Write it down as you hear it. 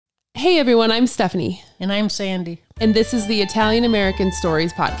Hey everyone, I'm Stephanie. And I'm Sandy. And this is the Italian American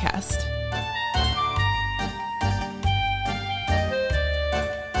Stories podcast.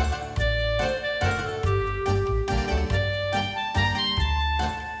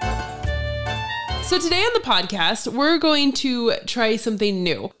 So today on the podcast, we're going to try something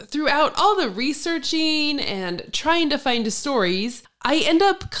new. Throughout all the researching and trying to find stories, I end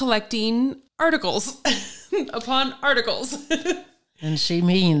up collecting articles upon articles. And she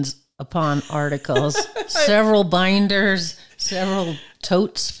means upon articles. Several binders, several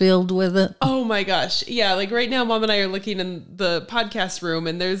totes filled with it. Oh my gosh. Yeah, like right now, Mom and I are looking in the podcast room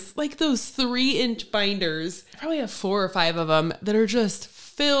and there's like those 3-inch binders. I probably have 4 or 5 of them that are just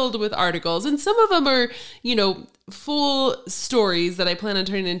filled with articles. And some of them are, full stories that I plan on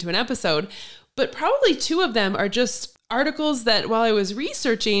turning into an episode. But probably 2 of them are just articles that while I was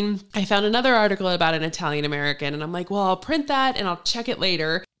researching, I found another article about an Italian American. And I'm like, well, I'll print that and I'll check it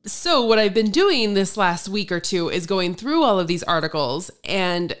later. So what I've been doing this last week or 2 is going through all of these articles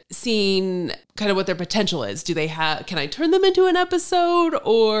and seeing kind of what their potential is. Can I turn them into an episode,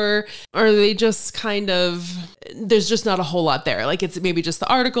 or are they just kind of, there's just not a whole lot there. Like it's maybe just the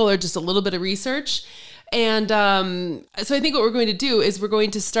article or just a little bit of research. And so I think what we're going to do is we're going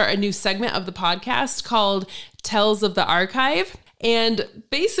to start a new segment of the podcast called Tells of the Archive. And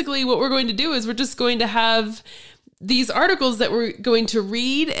basically what we're going to do is we're just going to have these articles that we're going to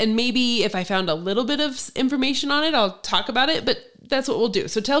read, and maybe if I found a little bit of information on it, I'll talk about it, but that's what we'll do.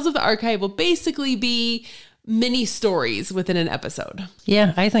 So Tales of the Archive will basically be mini stories within an episode.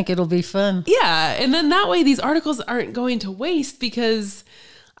 Yeah, I think it'll be fun. Yeah, and then that way these articles aren't going to waste because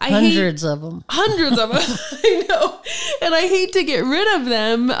hundreds of them. I know. And I hate to get rid of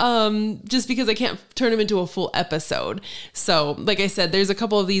them just because I can't turn them into a full episode. So like I said, there's a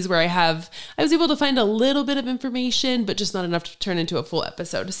couple of these where I was able to find a little bit of information, but just not enough to turn into a full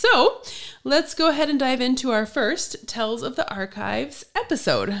episode. So let's go ahead and dive into our first Tells of the Archives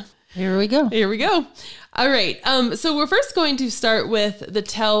episode. Here we go. All right. So we're first going to start with the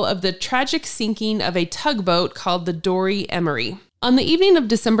tell of the tragic sinking of a tugboat called the Dory Emery. On the evening of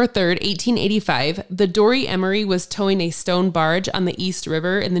December 3rd, 1885, the Dory Emery was towing a stone barge on the East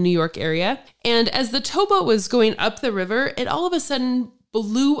River in the New York area. And as the towboat was going up the river, it all of a sudden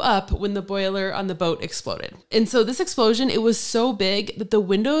blew up when the boiler on the boat exploded. And so this explosion, it was so big that the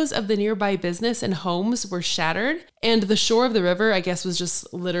windows of the nearby business and homes were shattered. And the shore of the river, I guess, was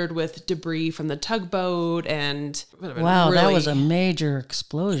just littered with debris from the tugboat. And wow, that was a major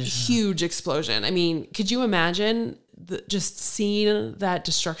explosion. Huge explosion. I mean, could you imagine just seeing that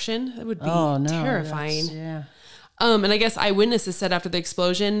destruction? That would be terrifying. Yeah. And I guess eyewitnesses said after the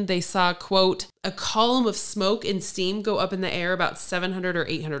explosion, they saw, quote, a column of smoke and steam go up in the air about 700 or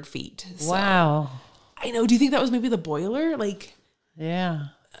 800 feet. So, wow. I know. Do you think that was maybe the boiler? Yeah,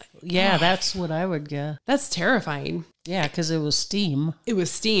 that's what I would guess. That's terrifying. Yeah, because it was steam. It was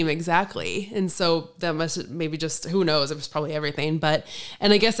steam, exactly. And so that must maybe just, who knows, it was probably everything.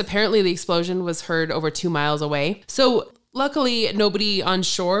 And I guess apparently the explosion was heard over 2 miles away. So luckily, nobody on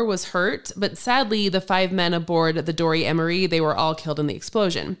shore was hurt, but sadly, the 5 men aboard the Dory Emery, they were all killed in the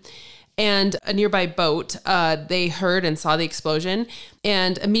explosion. And a nearby boat, they heard and saw the explosion.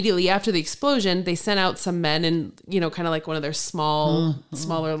 And immediately after the explosion, they sent out some men in, kind of like one of their smaller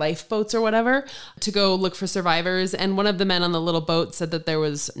lifeboats or whatever, to go look for survivors. And one of the men on the little boat said that there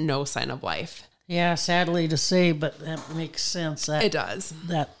was no sign of life. Yeah, sadly to say, but that makes sense. It does.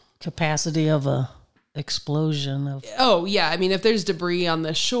 That capacity of a explosion. Oh, yeah. I mean, if there's debris on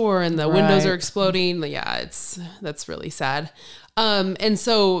the shore and the windows are exploding, yeah, that's really sad. And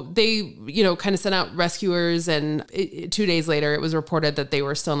so they, kind of sent out rescuers, and 2 days later, it was reported that they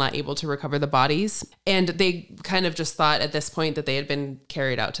were still not able to recover the bodies. And they kind of just thought at this point that they had been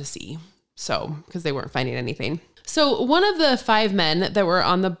carried out to sea. So, because they weren't finding anything. So one of the 5 men that were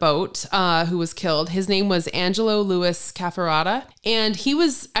on the boat who was killed, his name was Angelo Louis Cafferata, and he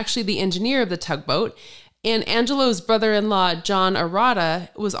was actually the engineer of the tugboat. And Angelo's brother-in-law, John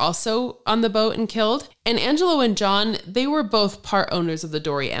Arata, was also on the boat and killed. And Angelo and John, they were both part owners of the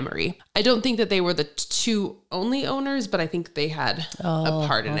Dory Emery. I don't think that they were the 2 only owners, but I think they had a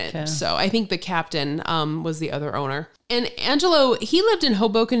part in it. So I think the captain was the other owner. And Angelo, he lived in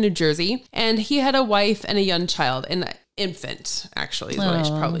Hoboken, New Jersey, and he had a wife and a young child, an infant, actually, is what I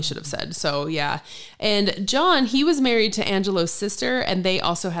probably should have said. So, yeah. And John, he was married to Angelo's sister, and they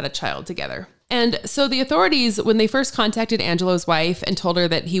also had a child together. And so the authorities, when they first contacted Angelo's wife and told her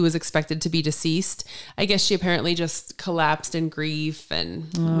that he was expected to be deceased, I guess she apparently just collapsed in grief and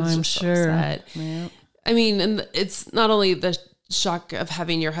was just so upset. Yeah. I mean, and it's not only the shock of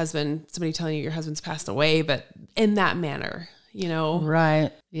having somebody telling you your husband's passed away, but in that manner,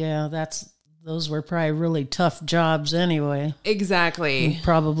 Right. Yeah, those were probably really tough jobs anyway. Exactly.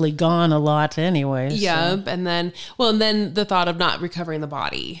 Probably gone a lot anyway. Yeah. So. And then the thought of not recovering the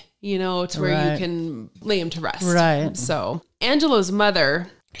body, to where you can lay him to rest. Right. So Angelo's mother,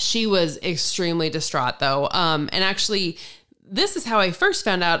 she was extremely distraught though. And actually, this is how I first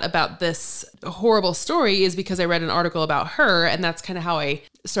found out about this horrible story, is because I read an article about her, and that's kind of how I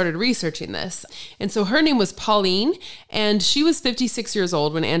started researching this. And so her name was Pauline, and she was 56 years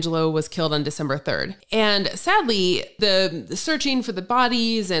old when Angelo was killed on December 3rd. And sadly, the searching for the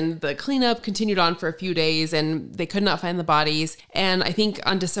bodies and the cleanup continued on for a few days, and they could not find the bodies. And I think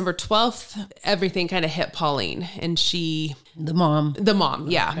on December 12th, everything kind of hit Pauline, and The mom,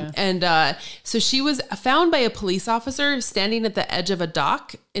 yeah. Okay. And so she was found by a police officer standing at the edge of a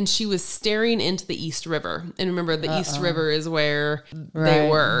dock, and she was staring into the East River. And remember, the East River is where they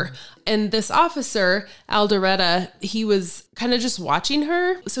were. And this officer, Alderetta, he was kind of just watching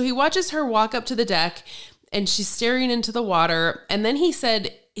her. So he watches her walk up to the deck, and she's staring into the water. And then he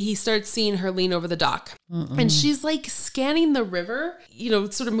said he starts seeing her lean over the dock. And she's like scanning the river,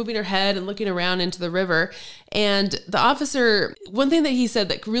 sort of moving her head and looking around into the river. And the officer, one thing that he said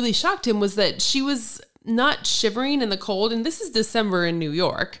that really shocked him was that she was not shivering in the cold. And this is December in New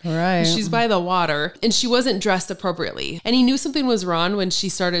York. Right. She's by the water, and she wasn't dressed appropriately. And he knew something was wrong when she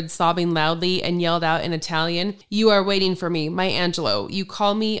started sobbing loudly and yelled out in Italian, "You are waiting for me, my Angelo. You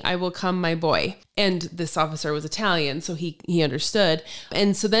call me, I will come, my boy." And this officer was Italian, so he understood.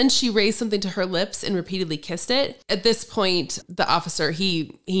 And so then she raised something to her lips and repeatedly kissed it. At this point, the officer,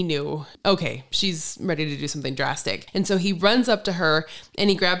 he knew, okay, she's ready to do something drastic. And so he runs up to her, and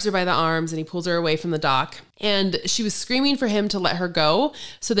he grabs her by the arms, and he pulls her away from the dock. And she was screaming for him to let her go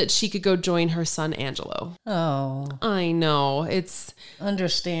so that she could go join her son, Angelo. Oh. I know. It's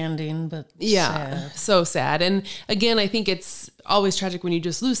understanding, but sad. So sad. And again, I think it's always tragic when you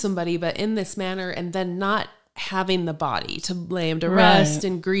just lose somebody, but in this manner, and then not having the body to lay him to rest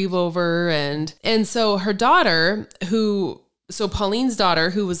and grieve over. And so her daughter, so Pauline's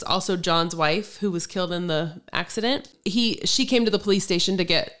daughter, who was also John's wife, who was killed in the accident, she came to the police station to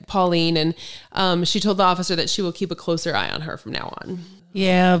get Pauline, and she told the officer that she will keep a closer eye on her from now on.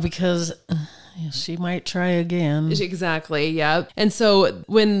 Yeah, because she might try again. Exactly, yeah. And so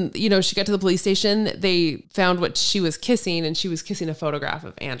when, she got to the police station, they found what she was kissing, and she was kissing a photograph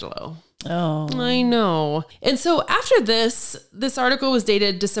of Angelo. Oh. I know. And so after this article was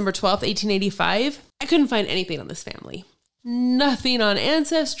dated December 12th, 1885. I couldn't find anything on this family. Nothing on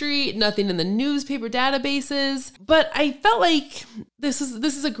Ancestry, nothing in the newspaper databases. But I felt like this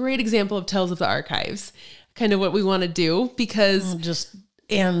is a great example of Tales of the Archives, kind of what we want to do, because it just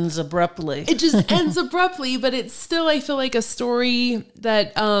ends abruptly. It just ends abruptly, but it's still, I feel like, a story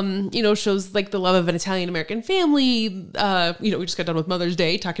that, shows like the love of an Italian-American family. We just got done with Mother's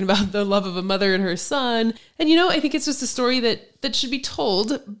Day talking about the love of a mother and her son. And, I think it's just a story that should be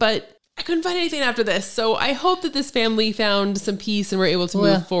told, but I couldn't find anything after this. So I hope that this family found some peace and were able to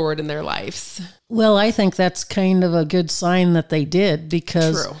move forward in their lives. Well, I think that's kind of a good sign that they did,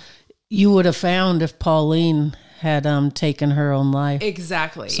 because you would have found if Pauline had taken her own life.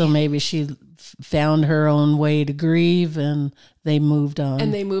 Exactly. So maybe she found her own way to grieve, and they moved on.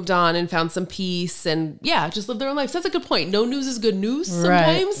 And they moved on and found some peace, and just lived their own lives. That's a good point. No news is good news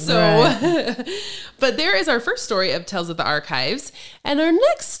sometimes. Right. But there is our first story of Tales of the Archives. And our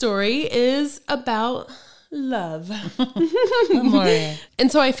next story is about love.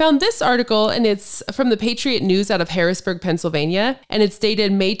 And so I found this article, and it's from the Patriot News out of Harrisburg, Pennsylvania. And it's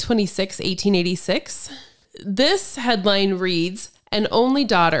dated May 26, 1886. This headline reads, "An only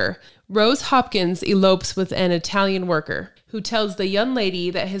daughter, Rose Hopkins elopes with an Italian worker who tells the young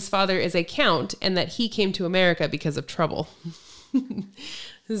lady that his father is a count and that he came to America because of trouble."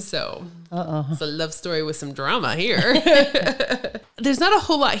 So, it's a love story with some drama here. There's not a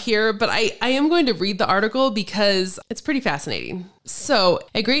whole lot here, but I am going to read the article because it's pretty fascinating. So,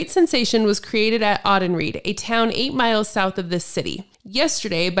 a great sensation was created at Audenried, a town 8 miles south of this city,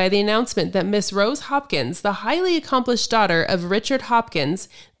 yesterday by the announcement that Miss Rose Hopkins, the highly accomplished daughter of Richard Hopkins,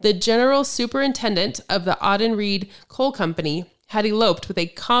 the general superintendent of the Audenried Coal Company, had eloped with a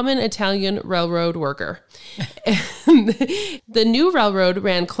common Italian railroad worker. The new railroad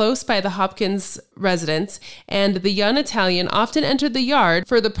ran close by the Hopkins residence, and the young Italian often entered the yard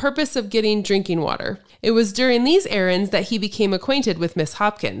for the purpose of getting drinking water. It was during these errands that he became acquainted with Miss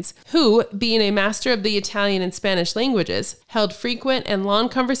Hopkins, who, being a master of the Italian and Spanish languages, held frequent and long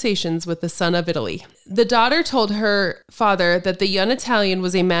conversations with the son of Italy. The daughter told her father that the young Italian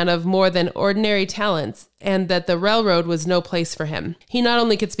was a man of more than ordinary talents, and that the railroad was no place for him. He not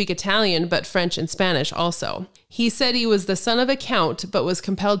only could speak Italian, but French and Spanish also. He said he was the son of a count, but was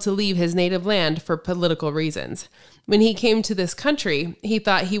compelled to leave his native land for political reasons. When he came to this country, he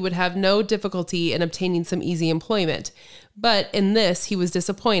thought he would have no difficulty in obtaining some easy employment. But in this, he was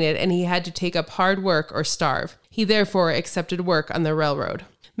disappointed, and he had to take up hard work or starve. He therefore accepted work on the railroad.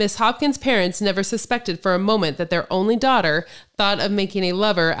 Miss Hopkins' parents never suspected for a moment that their only daughter thought of making a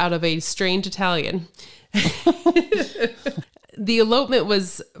lover out of a strange Italian. The elopement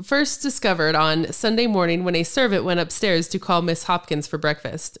was first discovered on Sunday morning when a servant went upstairs to call Miss Hopkins for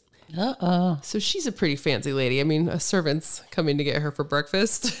breakfast. Uh-oh. So she's a pretty fancy lady. I mean, a servant's coming to get her for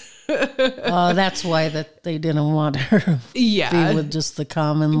breakfast. Oh, that's why that they didn't want her to be with just the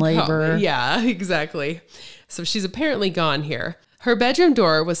common laborer. Yeah, exactly. So she's apparently gone here. Her bedroom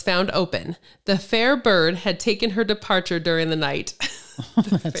door was found open. The fair bird had taken her departure during the night.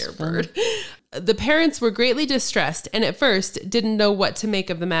 The fair bird. The parents were greatly distressed and at first didn't know what to make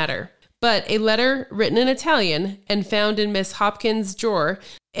of the matter. But a letter written in Italian and found in Miss Hopkins' drawer,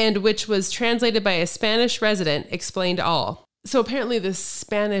 and which was translated by a Spanish resident, explained all. So apparently this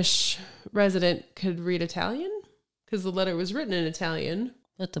Spanish resident could read Italian because the letter was written in Italian.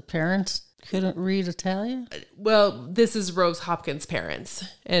 But the parents couldn't read Italian? Well, this is Rose Hopkins' parents,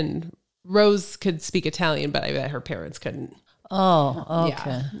 and Rose could speak Italian, but I bet her parents couldn't. Oh,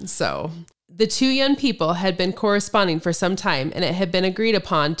 okay. Yeah. So the two young people had been corresponding for some time, and it had been agreed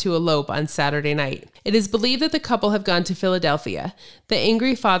upon to elope on Saturday night. It is believed that the couple have gone to Philadelphia. The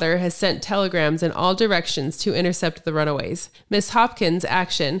angry father has sent telegrams in all directions to intercept the runaways. Miss Hopkins'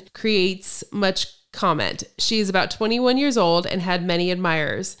 action creates much comment. She is about 21 years old and had many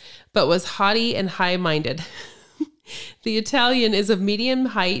admirers, but was haughty and high-minded. The Italian is of medium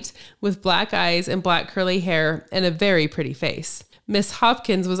height with black eyes and black curly hair and a very pretty face. Miss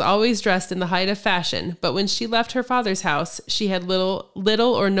Hopkins was always dressed in the height of fashion, but when she left her father's house, she had little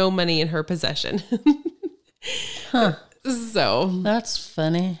or no money in her possession. Huh. So that's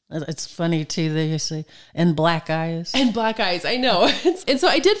funny. It's funny too, they say, and black eyes. And black eyes, I know. And so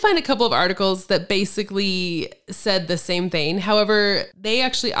I did find a couple of articles that basically said the same thing. However, they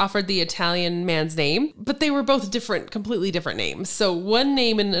actually offered the Italian man's name, but they were both different, completely different names. So one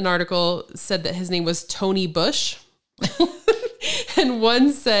name in an article said that his name was Tony Bush. And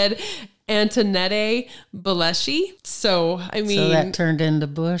one said Antonette Baleschi. So, I mean, so that turned into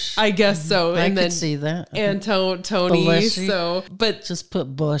Bush. I guess so. I and could then see that. Tony. Baleschi. So, but just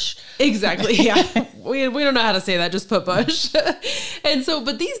put Bush. Exactly. Yeah. we don't know how to say that. Just put Bush. And so,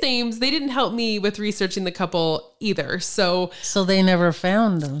 but these names, they didn't help me with researching the couple either. So they never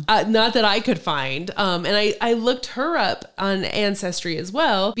found them. Not that I could find. And I looked her up on Ancestry as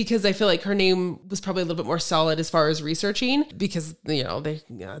well, because I feel like her name was probably a little bit more solid as far as researching, because,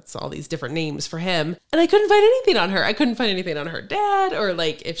 it's all these different names for him. And I couldn't find anything on her. I couldn't find anything on her dad or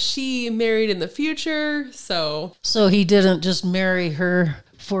like if she married in the future. So he didn't just marry her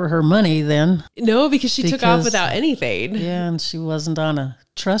for her money then? No, because she took off without anything. Yeah, and she wasn't on a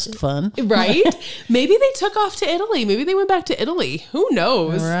trust fund. Right? Maybe they took off to Italy. Maybe they went back to Italy. Who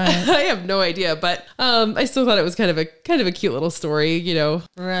knows? Right. I have no idea, but I still thought it was kind of a cute little story,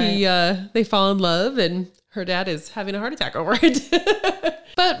 Right. They fall in love and her dad is having a heart attack over it.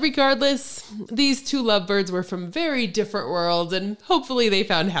 But regardless, these two lovebirds were from very different worlds, and hopefully they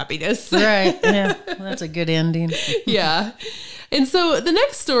found happiness. Right. Yeah, that's a good ending. Yeah. And so the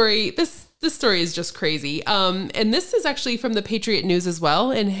next story, this story is just crazy. And this is actually from the Patriot News as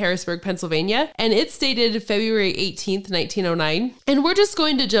well in Harrisburg, Pennsylvania. And it's dated February 18th, 1909. And we're just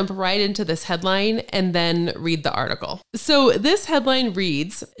going to jump right into this headline and then read the article. So this headline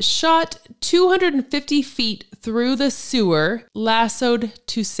reads, "Shot 250 feet through the sewer, lassoed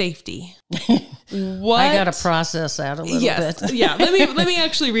to safety." What? I got to process that a little bit. Yeah. Let me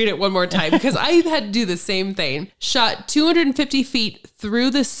actually read it one more time because I had to do the same thing. Shot 250 feet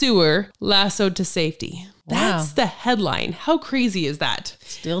through the sewer, lassoed to safety. That's the headline. How crazy is that?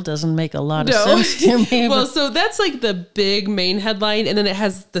 Still doesn't make a lot of sense to me. Well, so that's like the big main headline, and then it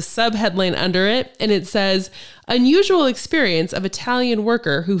has the sub headline under it, and it says, "Unusual experience of Italian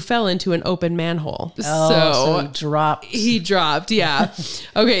worker who fell into an open manhole." So he dropped. He dropped, yeah.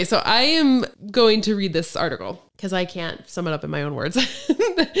 Okay, so I am going to read this article because I can't sum it up in my own words.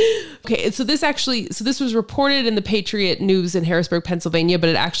 Okay, so this was reported in the Patriot News in Harrisburg, Pennsylvania, but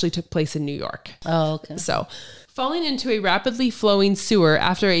it actually took place in New York. Oh, okay. So, falling into a rapidly flowing sewer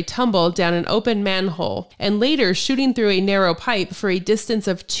after a tumble down an open manhole and later shooting through a narrow pipe for a distance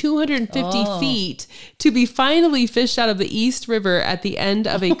of 250 feet to be finally fished out of the East River at the end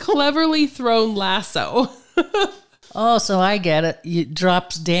of a cleverly thrown lasso. Oh, so I get it. It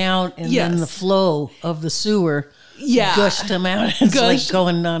drops down and then the flow of the sewer gushed him out. It's like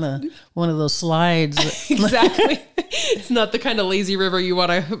going down one of those slides. Exactly. It's not the kind of lazy river you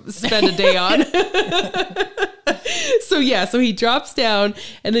want to spend a day on. So he drops down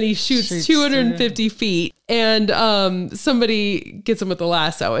and then he shoots 250 feet and somebody gets him with the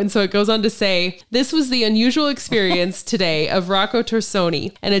lasso. And so it goes on to say, this was the unusual experience today of Rocco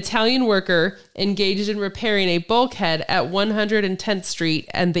Torsoni, an Italian worker engaged in repairing a bulkhead at 110th Street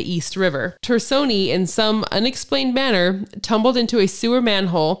and the East River. Torsoni, in some unexplained manner, tumbled into a sewer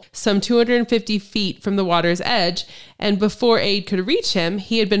manhole some 250 feet from the water's edge, and before aid could reach him,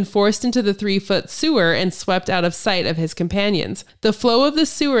 he had been forced into the 3-foot sewer and swept out of sight of his companions. The flow of the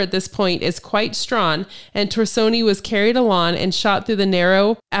sewer at this point is quite strong, and Torsoni was carried along and shot through the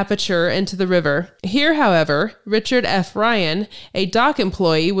narrow aperture into the river. Here, however, Richard F. Ryan, a dock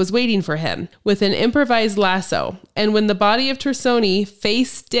employee, was waiting for him with an improvised lasso, and when the body of Torsoni,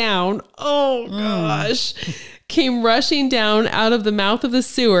 face down, came rushing down out of the mouth of the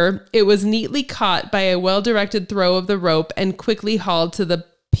sewer, it was neatly caught by a well-directed throw of the rope and quickly hauled to the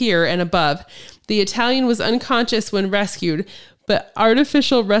pier and above. The Italian was unconscious when rescued, but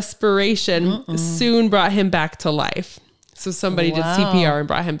artificial respiration soon brought him back to life. So somebody did CPR and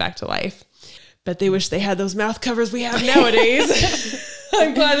brought him back to life. But they wish they had those mouth covers we have nowadays.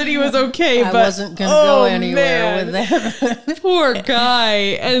 I'm glad that he was okay, but I wasn't going to go anywhere with that. Poor guy.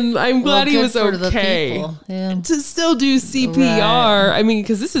 And I'm glad he was okay. To still do CPR. Right. I mean,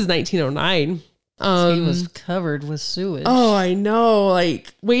 because this is 1909. He was covered with sewage. Oh, I know.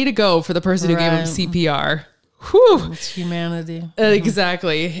 Like, way to go for the person who gave him CPR. Whew. It's humanity.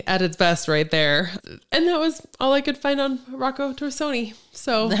 Exactly. At its best right there. And that was all I could find on Rocco Torsoni.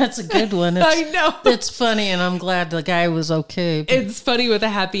 So that's a good one. I know. It's funny, and I'm glad the guy was okay. It's funny with a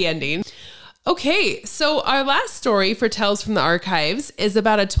happy ending. Okay, so our last story for Tales from the Archives is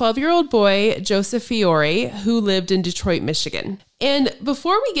about a 12-year-old boy, Joseph Fiore, who lived in Detroit, Michigan. And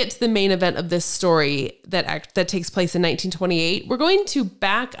before we get to the main event of this story that takes place in 1928, we're going to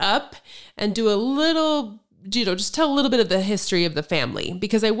back up and do a little, just tell a little bit of the history of the family,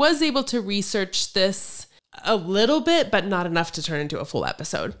 because I was able to research this a little bit, but not enough to turn into a full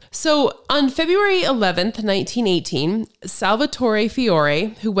episode. So on February 11th, 1918, Salvatore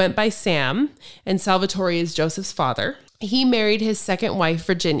Fiore, who went by Sam, and Salvatore is Joseph's father, he married his second wife,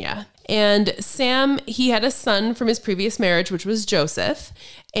 Virginia. And Sam, he had a son from his previous marriage, which was Joseph,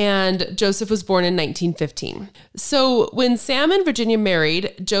 and Joseph was born in 1915. So when Sam and Virginia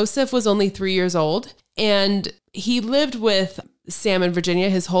married, Joseph was only 3 years old, and he lived with Sam and Virginia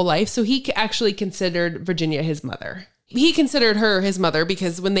his whole life. So he actually considered Virginia his mother. He considered her his mother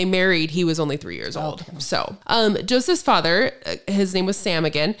because when they married, he was only 3 years old. Okay. So Joseph's father, his name was Sam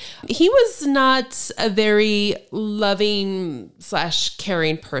again. He was not a very loving /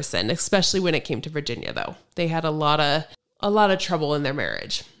 caring person, especially when it came to Virginia, though. They had a lot of trouble in their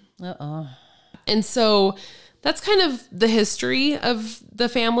marriage. And so that's kind of the history of the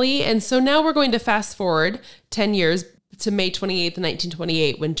family. And so now we're going to fast forward 10 years to May 28th,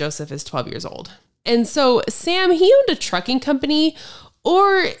 1928, when Joseph is 12 years old. And so Sam, he owned a trucking company,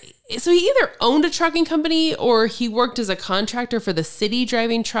 so he either owned a trucking company or he worked as a contractor for the city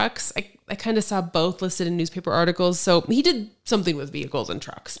driving trucks. I kind of saw both listed in newspaper articles. So he did something with vehicles and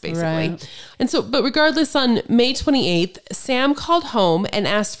trucks, basically. Right. And so, but regardless, on May 28th, Sam called home and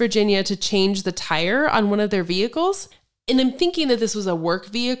asked Virginia to change the tire on one of their vehicles. And I'm thinking that this was a work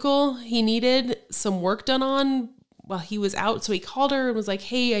vehicle he needed some work done on while he was out. So he called her and was like,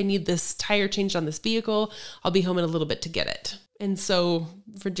 hey, I need this tire changed on this vehicle. I'll be home in a little bit to get it. And so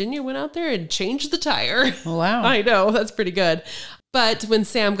Virginia went out there and changed the tire. Wow. I know, that's pretty good. But when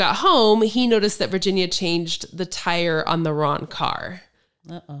Sam got home, he noticed that Virginia changed the tire on the wrong car.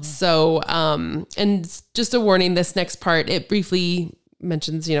 So, and just a warning, this next part, it briefly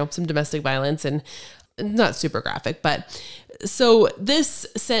mentions, some domestic violence and not super graphic, but so this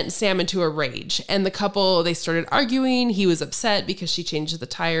sent Sam into a rage, and the couple, they started arguing. He was upset because she changed the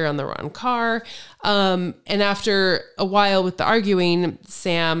tire on the wrong car. And after a while with the arguing,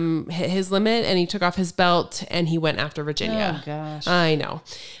 Sam hit his limit and he took off his belt and he went after Virginia. Oh gosh. I know.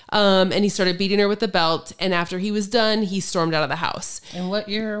 And he started beating her with the belt. And after he was done, he stormed out of the house. And what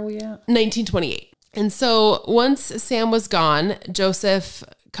year are we at? 1928. And so once Sam was gone, Joseph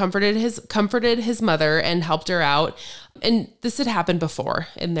comforted his mother and helped her out. And this had happened before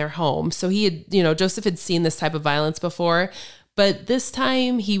in their home. So he had, Joseph had seen this type of violence before, but this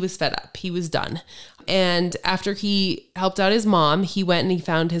time he was fed up. He was done. And after he helped out his mom, he went and he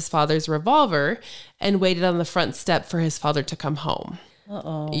found his father's revolver and waited on the front step for his father to come home.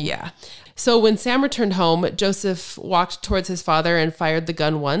 Uh-oh. Yeah. So when Sam returned home, Joseph walked towards his father and fired the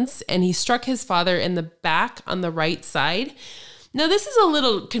gun once, and he struck his father in the back on the right side. Now, this is a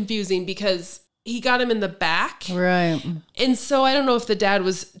little confusing because he got him in the back. Right. And so I don't know if the dad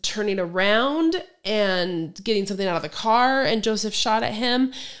was turning around and getting something out of the car and Joseph shot at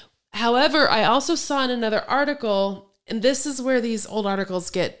him. However, I also saw in another article, and this is where these old articles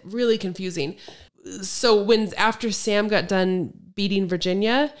get really confusing. So after Sam got done beating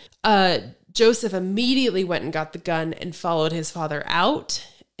Virginia, Joseph immediately went and got the gun and followed his father out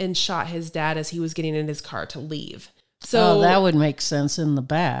and shot his dad as he was getting in his car to leave. So that would make sense in the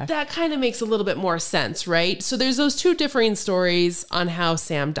back. That kind of makes a little bit more sense, right? So there's those two differing stories on how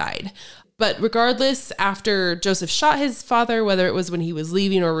Sam died. But regardless, after Joseph shot his father, whether it was when he was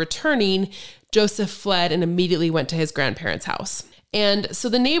leaving or returning, Joseph fled and immediately went to his grandparents' house. And so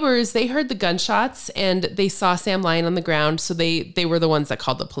the neighbors, they heard the gunshots and they saw Sam lying on the ground. So they were the ones that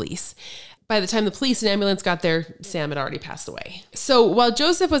called the police. By the time the police and ambulance got there, Sam had already passed away. So while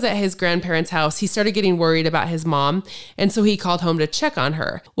Joseph was at his grandparents' house, he started getting worried about his mom. And so he called home to check on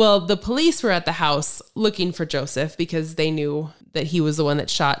her. Well, the police were at the house looking for Joseph because they knew that he was the one that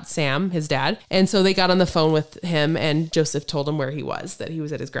shot Sam, his dad. And so they got on the phone with him and Joseph told him where he was, that he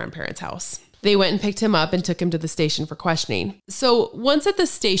was at his grandparents' house. They went and picked him up and took him to the station for questioning. So once at the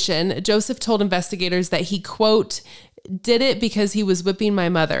station, Joseph told investigators that he, quote, did it because he was whipping my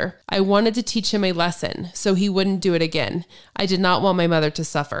mother. I wanted to teach him a lesson so he wouldn't do it again. I did not want my mother to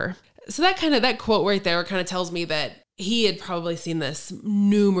suffer. So that quote right there kind of tells me that he had probably seen this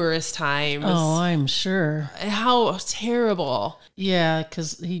numerous times. Oh, I'm sure. How terrible. Yeah,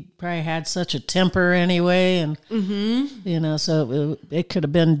 because he probably had such a temper anyway. And, so it could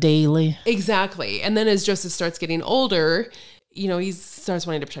have been daily. Exactly. And then as Joseph starts getting older, he starts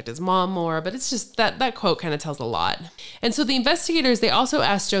wanting to protect his mom more, but it's just that quote kind of tells a lot. And so the investigators, they also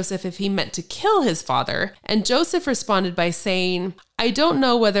asked Joseph if he meant to kill his father. And Joseph responded by saying, I don't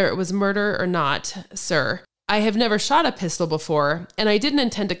know whether it was murder or not, sir. I have never shot a pistol before, and I didn't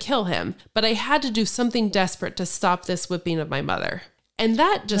intend to kill him, but I had to do something desperate to stop this whipping of my mother. And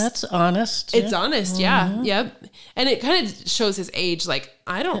that's honest. It's honest. Yeah. Yep. And it kind of shows his age. Like,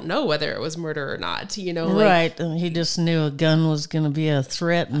 I don't know whether it was murder or not, right. He just knew a gun was going to be a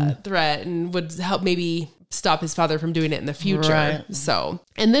threat and would help maybe stop his father from doing it in the future. Right. So,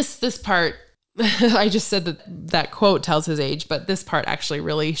 and this part, I just said that quote tells his age, but this part actually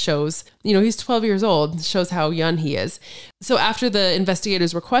really shows, he's 12 years old, shows how young he is. So after the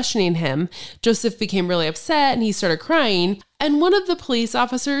investigators were questioning him, Joseph became really upset and he started crying. And one of the police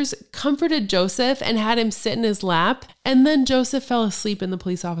officers comforted Joseph and had him sit in his lap. And then Joseph fell asleep in the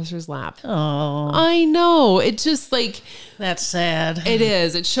police officer's lap. Oh, I know. It's just like, that's sad. It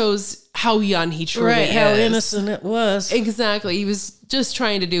is. It shows how young he truly is. How innocent it was. Exactly. He was just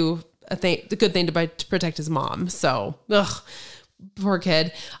trying to do the good thing to protect his mom. So, poor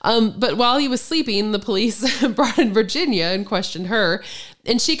kid. But while he was sleeping, the police brought in Virginia and questioned her,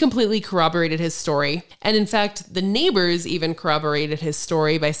 and she completely corroborated his story. And in fact, the neighbors even corroborated his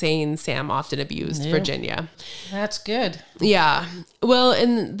story by saying Sam often abused Virginia. That's good. Yeah. Well,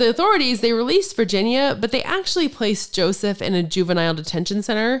 and the authorities, they released Virginia, but they actually placed Joseph in a juvenile detention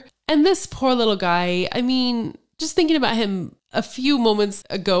center. And this poor little guy, I mean, just thinking about him a few moments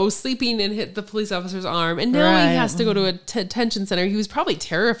ago, sleeping and hit the police officer's arm, and now he has to go to a detention center. He was probably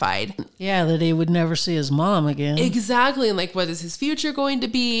terrified. Yeah, that he would never see his mom again. Exactly. And like, what is his future going to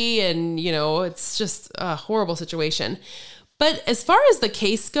be? And, it's just a horrible situation. But as far as the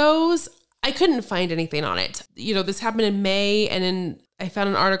case goes, I couldn't find anything on it. This happened in May, and I found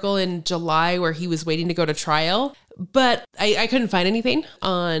an article in July where he was waiting to go to trial, but I couldn't find anything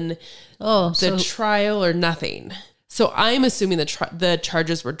on the trial or nothing. So I'm assuming the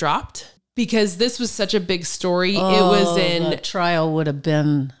charges were dropped because this was such a big story. It was the trial would have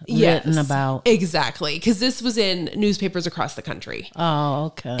been written about. Exactly. Because this was in newspapers across the country. Oh,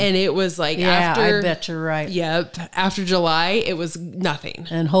 okay. And it was like after. I bet you're right. Yep. After July, it was nothing.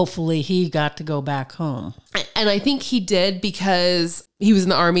 And hopefully he got to go back home. And I think he did because he was in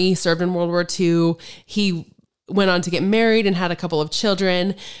the Army, served in World War II. He went on to get married and had a couple of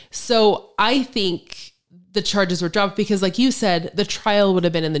children. So I think the charges were dropped because, like you said, the trial would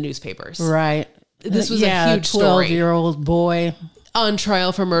have been in the newspapers. Right. This was a huge story. 12-year-old boy on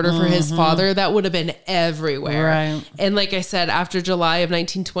trial for murder for his father. That would have been everywhere. Right. And like I said, after July of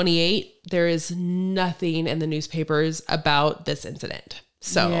 1928, there is nothing in the newspapers about this incident.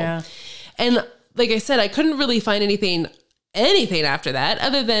 So, and like I said, I couldn't really find anything after that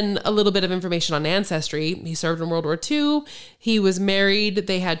other than a little bit of information on ancestry. He served in World War II. He was married.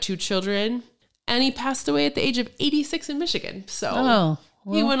 They had 2 children. and he passed away at the age of 86 in Michigan. So well,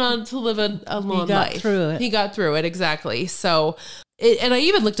 he went on to live a long life. He got through it, exactly. So, and I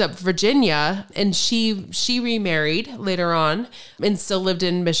even looked up Virginia, and she remarried later on and still lived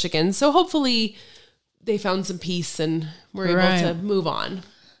in Michigan. So hopefully they found some peace and were able to move on.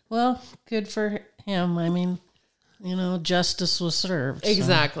 Well, good for him. I mean, justice was served.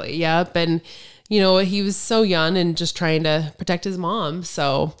 Exactly. So. Yep. And, he was so young and just trying to protect his mom.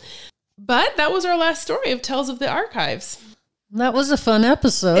 So, but that was our last story of Tales of the Archives. That was a fun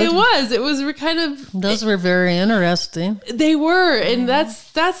episode. It was. It was kind of... Those were very interesting. They were. And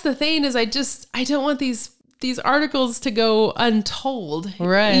that's the thing is I don't want these articles to go untold.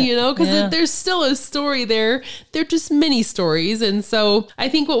 Right. Because there's still a story there. They're just mini stories. And so I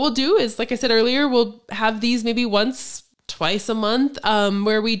think what we'll do is, like I said earlier, we'll have these maybe twice a month,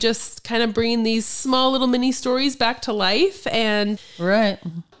 where we just kind of bring these small little mini stories back to life and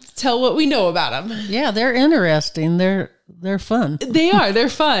tell what we know about them. Yeah, they're interesting. They're fun. They are. They're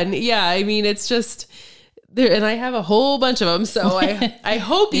fun. Yeah. I mean, it's just there, and I have a whole bunch of them. So I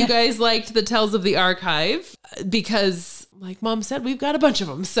hope you guys liked the Tales of the Archive, because like Mom said, we've got a bunch of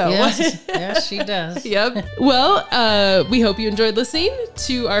them. So yes, she does. Yep. Well, we hope you enjoyed listening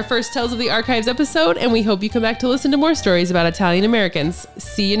to our first Tales of the Archives episode, and we hope you come back to listen to more stories about Italian Americans.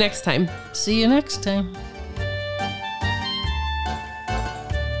 See you next time. See you next time.